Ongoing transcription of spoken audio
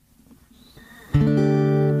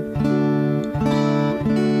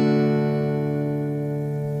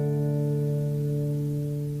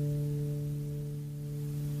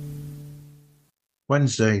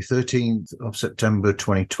Wednesday, 13th of September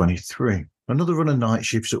 2023. Another run of night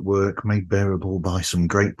shifts at work made bearable by some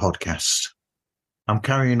great podcasts. I'm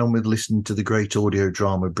carrying on with listening to the great audio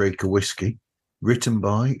drama Breaker Whiskey, written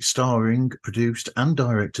by, starring, produced and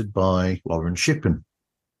directed by Lauren Shippen.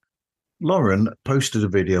 Lauren posted a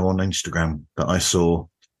video on Instagram that I saw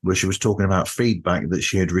where she was talking about feedback that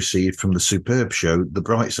she had received from the superb show, The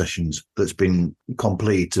Bright Sessions, that's been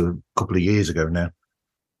complete a couple of years ago now.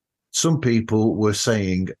 Some people were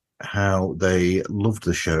saying how they loved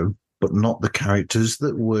the show, but not the characters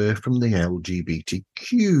that were from the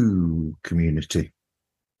LGBTQ community.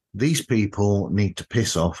 These people need to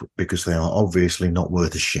piss off because they are obviously not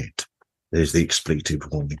worth a shit. There's the expletive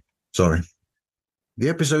warning. Sorry. The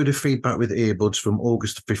episode of Feedback with Earbuds from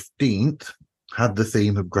August 15th had the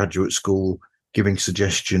theme of graduate school giving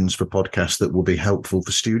suggestions for podcasts that will be helpful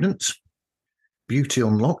for students. Beauty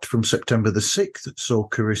Unlocked from September the 6th saw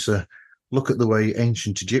Carissa look at the way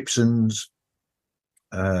ancient Egyptians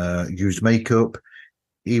used makeup,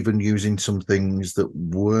 even using some things that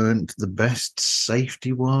weren't the best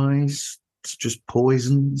safety-wise, just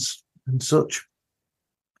poisons and such.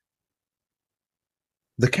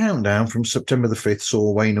 The Countdown from September the 5th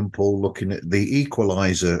saw Wayne and Paul looking at The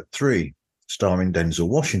Equalizer 3, starring Denzel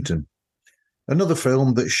Washington. Another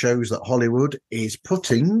film that shows that Hollywood is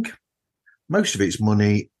putting most of its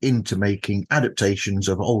money into making adaptations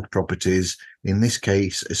of old properties, in this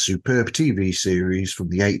case, a superb TV series from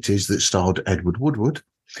the 80s that starred Edward Woodward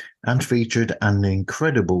and featured an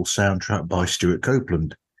incredible soundtrack by Stuart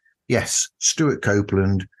Copeland. Yes, Stuart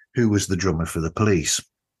Copeland, who was the drummer for The Police.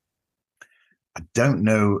 I don't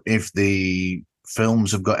know if the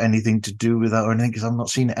films have got anything to do with that or anything, because I've not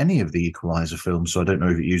seen any of the Equalizer films, so I don't know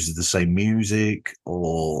if it uses the same music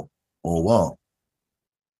or what.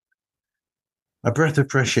 A Breath of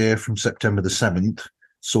Fresh Air from September the 7th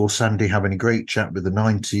saw Sandy having a great chat with the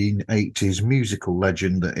 1980s musical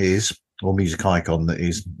legend that is, or music icon that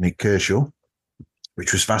is, Nick Kershaw,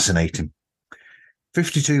 which was fascinating.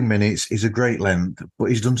 52 minutes is a great length, but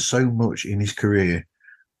he's done so much in his career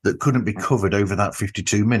that couldn't be covered over that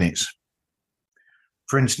 52 minutes.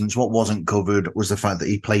 For instance, what wasn't covered was the fact that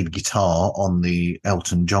he played guitar on the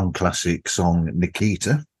Elton John classic song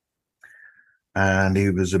Nikita, and he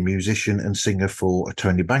was a musician and singer for a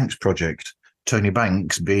Tony Banks project, Tony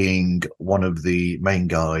Banks being one of the main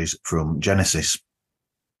guys from Genesis.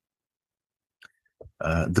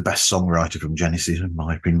 The best songwriter from Genesis, in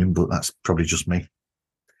my opinion, but that's probably just me.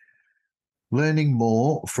 Learning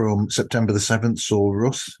More from September the 7th saw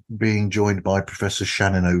Russ being joined by Professor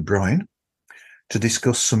Shannon O'Brien to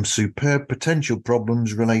discuss some superb potential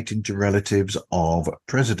problems relating to relatives of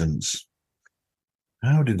presidents.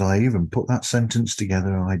 How did I even put that sentence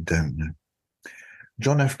together? I don't know.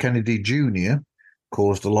 John F. Kennedy Jr.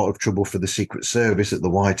 caused a lot of trouble for the Secret Service at the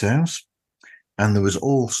White House. And there was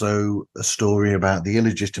also a story about the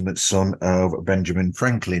illegitimate son of Benjamin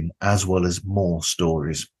Franklin, as well as more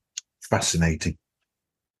stories. Fascinating.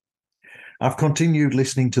 I've continued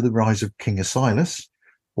listening to The Rise of King Asilas,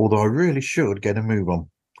 although I really should get a move on,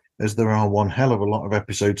 as there are one hell of a lot of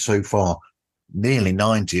episodes so far. Nearly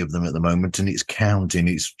 90 of them at the moment, and it's counting.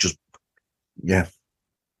 It's just, yeah.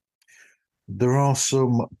 There are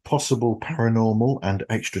some possible paranormal and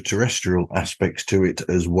extraterrestrial aspects to it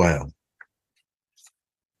as well.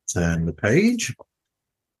 Turn the page.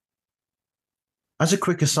 As a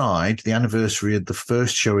quick aside, the anniversary of the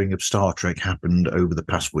first showing of Star Trek happened over the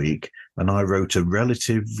past week, and I wrote a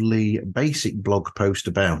relatively basic blog post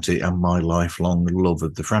about it and my lifelong love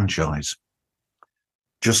of the franchise.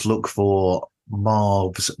 Just look for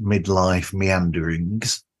Marv's midlife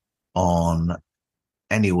meanderings on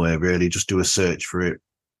anywhere, really. Just do a search for it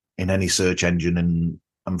in any search engine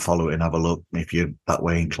and follow it and have a look if you're that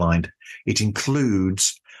way inclined. It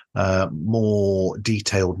includes more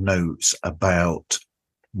detailed notes about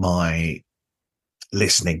my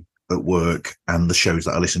listening at work and the shows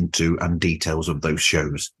that I listen to and details of those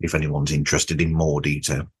shows, if anyone's interested in more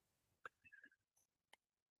detail.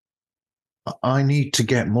 I need to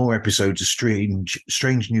get more episodes of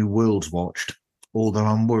Strange New Worlds watched, although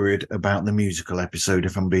I'm worried about the musical episode,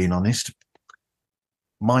 if I'm being honest.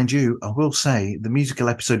 Mind you, I will say the musical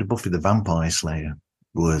episode of Buffy the Vampire Slayer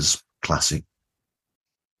was classic.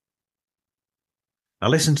 I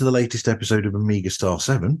listened to the latest episode of Amiga Star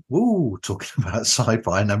 7. Woo, talking about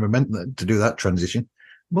sci-fi. I never meant to do that transition.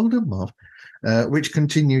 Well done, Marv. Which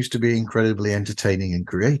continues to be incredibly entertaining and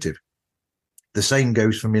creative. The same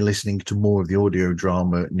goes for me listening to more of the audio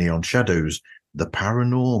drama Neon Shadows, the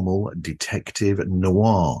paranormal detective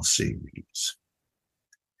noir series.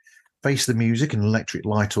 Face the Music, an Electric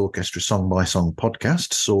Light Orchestra song-by-song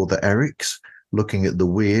podcast, saw the Erics looking at the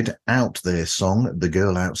weird Out There song, The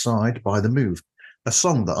Girl Outside by The Move, a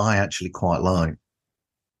song that I actually quite like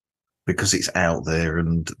because it's out there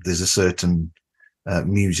and there's a certain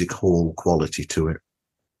music hall quality to it.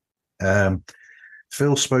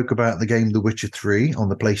 Phil spoke about the game The Witcher 3 on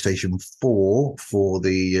the PlayStation 4 for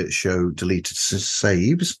the show Deleted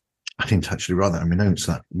Saves. I didn't actually write that in my notes,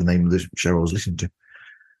 that the name of the show I was listening to.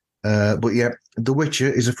 But yeah, The Witcher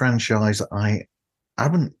is a franchise that I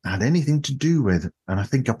haven't had anything to do with, and I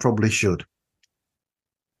think I probably should.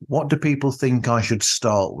 What do people think I should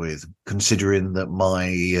start with, considering that my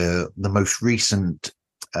the most recent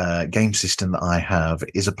game system that I have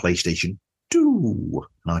is a PlayStation 2,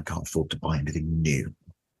 and I can't afford to buy anything new.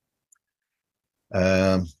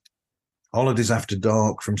 Holidays After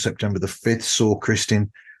Dark from September the 5th saw Kristin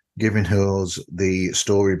giving us the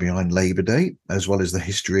story behind Labor Day, as well as the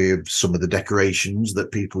history of some of the decorations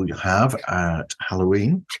that people have at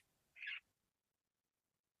Halloween.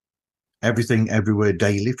 Everything Everywhere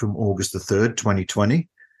Daily from August the 3rd, 2020,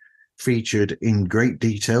 featured in great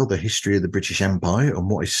detail the history of the British Empire and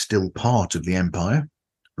what is still part of the empire,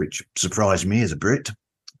 which surprised me as a Brit.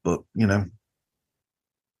 But, you know,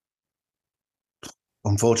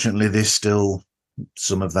 unfortunately, there's still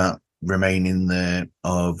some of that remaining there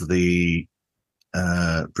of the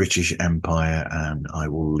British Empire, and I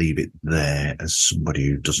will leave it there as somebody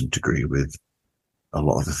who doesn't agree with a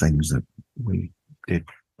lot of the things that we did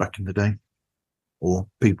back in the day, or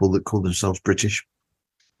people that call themselves British,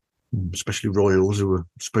 especially royals who are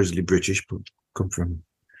supposedly British but come from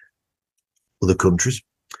other countries.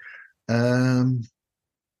 I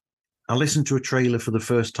listened to a trailer for the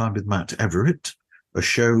first time with Matt Everett, a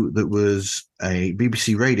show that was a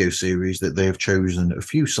BBC radio series that they have chosen a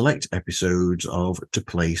few select episodes of to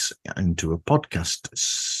place into a podcast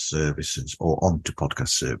services or onto podcast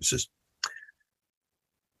services.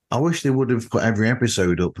 I wish they would have put every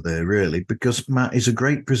episode up there, really, because Matt is a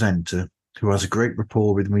great presenter who has a great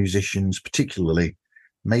rapport with musicians, particularly,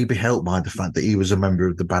 maybe helped by the fact that he was a member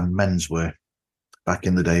of the band Menswear back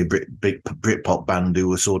in the day, Britpop band who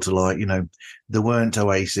were sort of like, you know, there weren't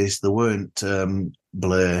Oasis, there weren't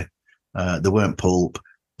Blur, there weren't Pulp,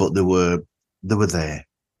 but they were there,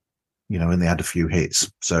 you know, and they had a few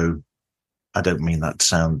hits. So I don't mean that to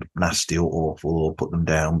sound nasty or awful or put them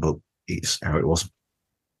down, but it's how it was.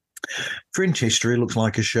 Fringe History looks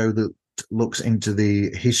like a show that looks into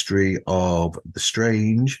the history of the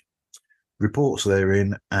strange, reports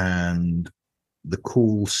therein, and the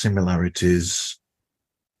cool similarities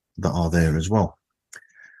that are there as well.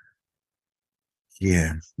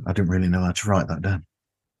 Yeah, I didn't really know how to write that down.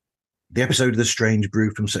 The episode of The Strange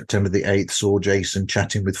Brew from September the 8th saw Jason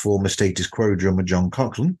chatting with former Status Quo drummer John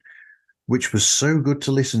Coughlin, which was so good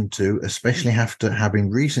to listen to, especially after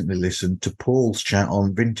having recently listened to Paul's chat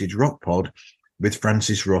on Vintage Rock Pod with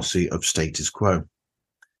Francis Rossi of Status Quo.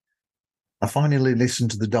 I finally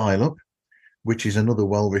listened to The Dial-Up, which is another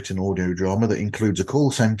well-written audio drama that includes a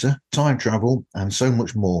call centre, time travel, and so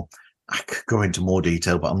much more. I could go into more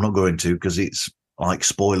detail, but I'm not going to because it's like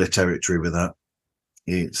spoiler territory with that.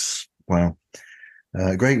 It's, well,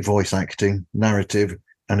 great voice acting, narrative,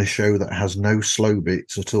 and a show that has no slow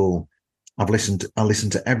bits at all. I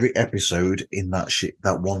listened to every episode in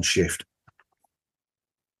that one shift.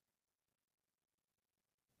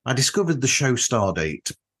 I discovered the show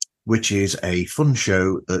Stardate, which is a fun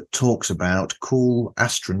show that talks about cool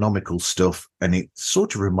astronomical stuff, and it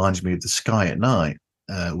sort of reminds me of The Sky at Night,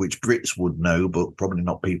 which Brits would know, but probably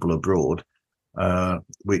not people abroad,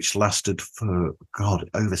 which lasted for, God,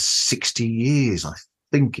 over 60 years, I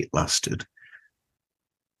think it lasted,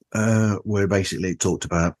 where basically it talked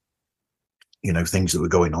about, you know, things that were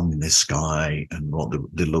going on in the sky and what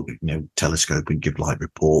the look, you know, telescope and give like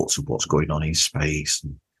reports of what's going on in space.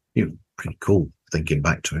 And, you know, pretty cool thinking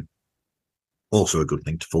back to it. Also a good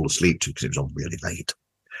thing to fall asleep to because it was on really late.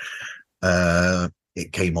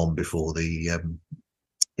 It came on before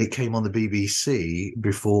it came on the BBC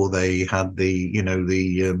before they had the, you know,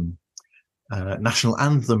 the national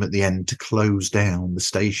anthem at the end to close down the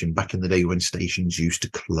station back in the day when stations used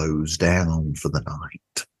to close down for the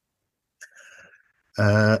night.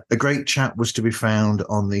 A great chat was to be found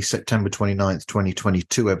on the September 29th,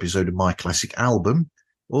 2022 episode of My Classic Album,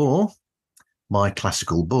 or My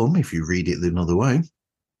Classical Bum, if you read it another way.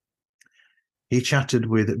 He chatted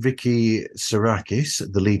with Vicky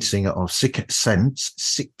Sarakis, the lead singer of Sick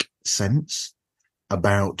Sense,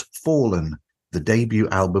 about Fallen, the debut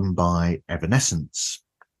album by Evanescence.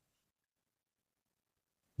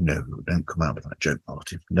 No, don't come out with that joke,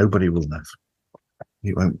 Martin. Nobody will know.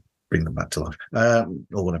 You won't bring them back to life,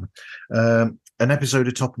 or whatever. an episode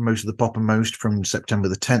of Top and Most of the Pop and Most from September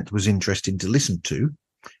the 10th was interesting to listen to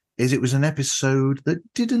is it was an episode that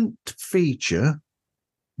didn't feature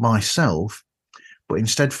myself, but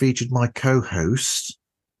instead featured my co-hosts,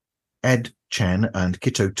 Ed Chen and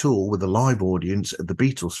Kit O'Toole, with a live audience at the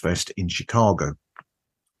Beatles Fest in Chicago.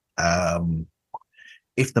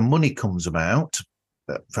 If the money comes about,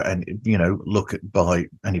 for any, look at by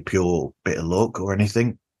any pure bit of luck or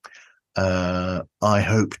anything, I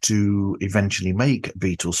hope to eventually make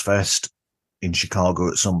Beatles Fest in Chicago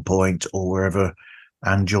at some point or wherever,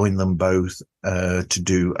 and join them both to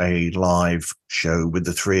do a live show with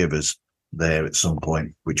the three of us there at some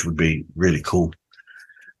point, which would be really cool.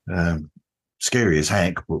 Scary as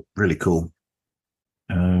heck, but really cool.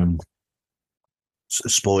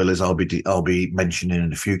 Spoilers, I'll be mentioning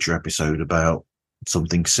in a future episode about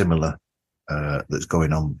something similar that's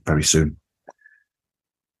going on very soon.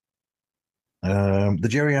 The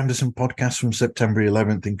Jerry Anderson podcast from September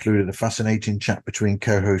 11th included a fascinating chat between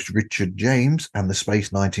co-host Richard James and the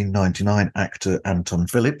Space 1999 actor Anton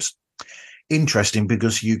Phillips. Interesting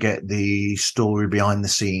because you get the story behind the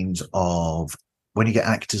scenes of when you get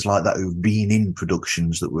actors like that who've been in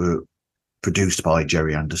productions that were produced by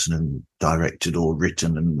Jerry Anderson and directed or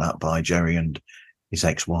written and that by Jerry and his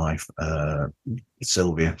ex-wife,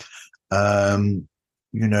 Sylvia.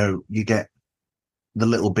 You get the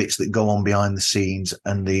little bits that go on behind the scenes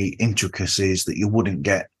and the intricacies that you wouldn't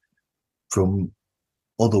get from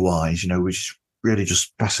otherwise, which is really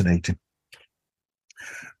just fascinating.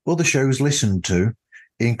 Other shows listened to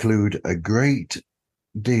include a great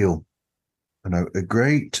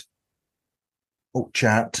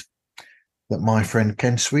chat that my friend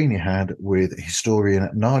Ken Sweeney had with historian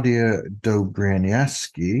Nadia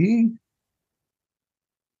Dobraniaski,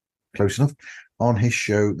 close enough, on his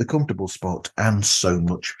show, The Comfortable Spot, and so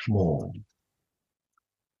much more.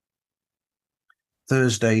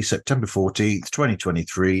 Thursday, September 14th,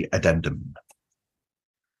 2023, addendum.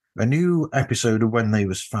 A new episode of When They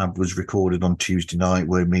Was Fab was recorded on Tuesday night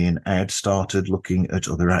where me and Ed started looking at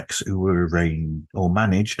other acts who were arranged or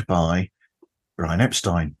managed by Brian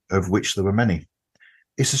Epstein, of which there were many.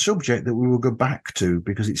 It's a subject that we will go back to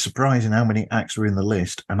because it's surprising how many acts were in the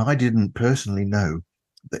list, and I didn't personally know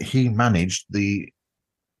that he managed the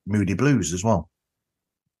Moody Blues as well.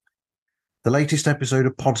 The latest episode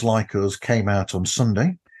of Pods Like Us came out on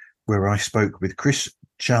Sunday, where I spoke with Chris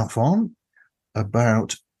Chalfon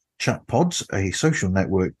about Chat Pods, a social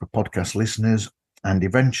network for podcast listeners, and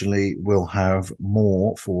eventually we'll have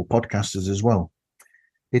more for podcasters as well.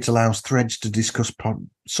 It allows threads to discuss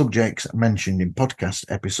subjects mentioned in podcast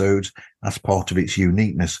episodes as part of its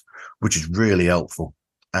uniqueness, which is really helpful.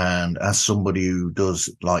 And as somebody who does,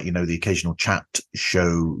 the occasional chat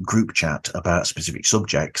show, group chat about specific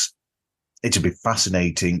subjects, it'd be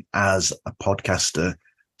fascinating as a podcaster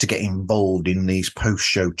to get involved in these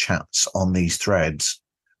post-show chats on these threads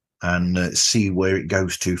and see where it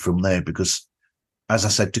goes to from there. Because, as I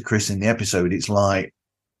said to Chris in the episode, it's like,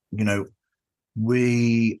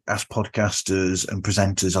 we as podcasters and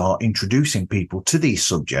presenters are introducing people to these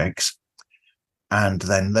subjects, and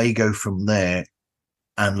then they go from there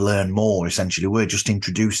and learn more. Essentially, we're just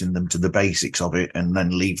introducing them to the basics of it and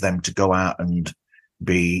then leave them to go out and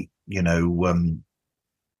be,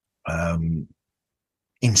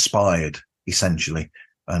 inspired, essentially.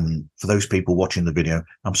 And for those people watching the video,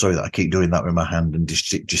 I'm sorry that I keep doing that with my hand and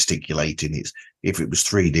gesticulating. If it was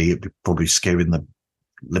 3D, it'd be probably scaring the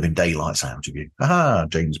living daylights out of you. Aha,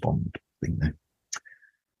 James Bond thing there.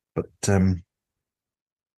 But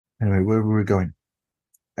anyway, where were we going?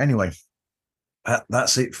 Anyway,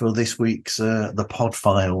 that's it for this week's the Pod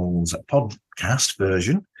Files podcast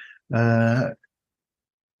version.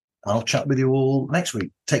 I'll chat with you all next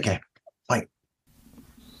week. Take care.